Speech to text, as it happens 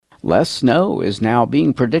Less snow is now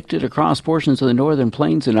being predicted across portions of the northern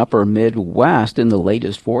plains and upper Midwest in the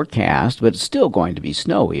latest forecast, but it's still going to be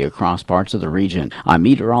snowy across parts of the region. I'm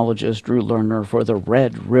meteorologist Drew Lerner for the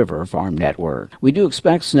Red River Farm Network. We do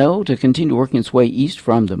expect snow to continue working its way east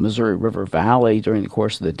from the Missouri River Valley during the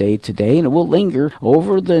course of the day today, and it will linger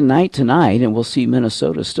over the night tonight, and we'll see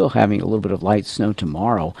Minnesota still having a little bit of light snow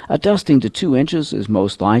tomorrow. A dusting to 2 inches is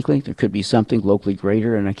most likely. There could be something locally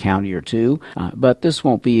greater in a county or two, but this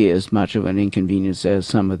won't be as much of an inconvenience as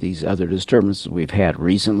some of these other disturbances we've had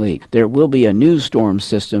recently. There will be a new storm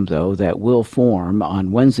system, though, that will form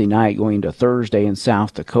on Wednesday night going to Thursday in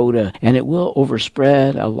South Dakota, and it will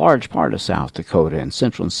overspread a large part of South Dakota and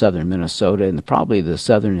central and southern Minnesota and probably the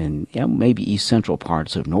southern and maybe east central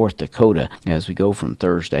parts of North Dakota as we go from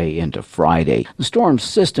Thursday into Friday. The storm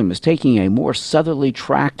system is taking a more southerly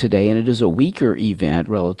track today, and it is a weaker event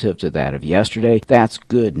relative to that of yesterday. That's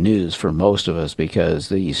good news for most of us because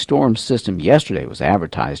the storm system yesterday was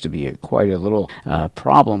advertised to be quite a little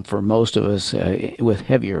problem for most of us with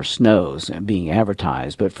heavier snows being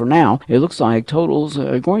advertised. But for now, it looks like totals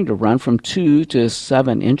are going to run from 2 to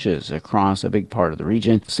 7 inches across a big part of the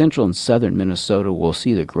region. Central and southern Minnesota will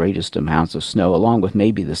see the greatest amounts of snow, along with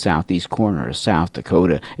maybe the southeast corner of South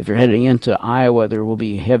Dakota. If you're heading into Iowa, there will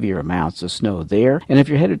be heavier amounts of snow there. And if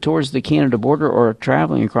you're headed towards the Canada border or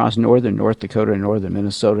traveling across northern North Dakota and northern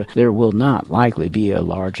Minnesota, there will not likely be a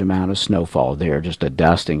large amount of snowfall there, just a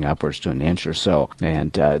dusting upwards to an inch or so.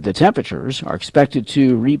 And the temperatures are expected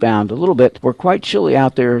to rebound a little bit. We're quite chilly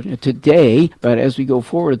out there today, but as we go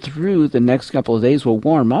forward through the next couple of days, we'll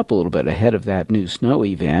warm up a little bit ahead of that new snow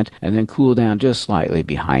event and then cool down just slightly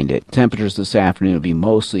behind it. Temperatures this afternoon will be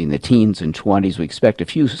mostly in the teens and 20s. We expect a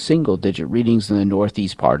few single-digit readings in the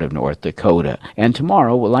northeast part of North Dakota. And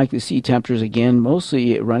tomorrow, we'll likely see temperatures again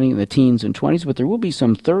mostly running in the teens and 20s, but there will be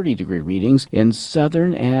some 30-degree readings in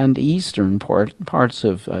southern and eastern parts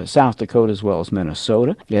of South Dakota as well as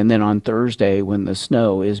Minnesota. And then on Thursday, when the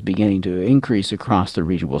snow is beginning to increase across the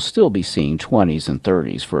region, we'll still be seeing 20s and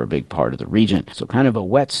 30s for a big part of the region. So kind of a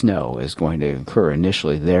wet snow is going to occur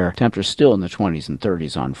initially there. Temperatures still in the 20s and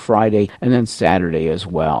 30s on Friday and then Saturday as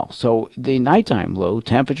well. So the nighttime low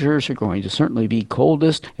temperatures are going to certainly be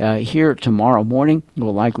coldest here tomorrow morning.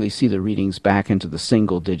 We'll likely see the readings back into the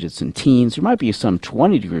single digits and teens. There might be some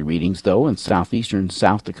 20-degree readings, though, in southeastern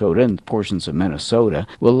South Dakota and portions of Minnesota.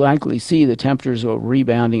 We'll likely see the temperatures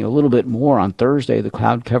rebounding a little bit more on Thursday. The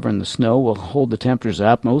cloud cover and the snow will hold the temperatures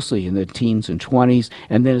up mostly in the teens and 20s.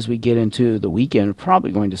 And then as we get into the weekend, we're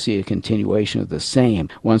probably going to see a continuation of the same.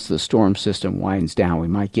 Once the storm system winds down, we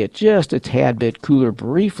might get just a tad bit cooler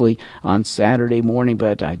briefly on Saturday morning,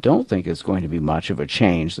 but I don't think it's going to be much of a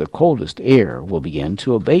change. The coldest air will begin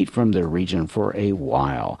to abate from the region for a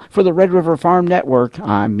while. For the Red River Farm Network,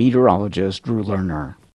 I'm meteorologist Drew Lerner.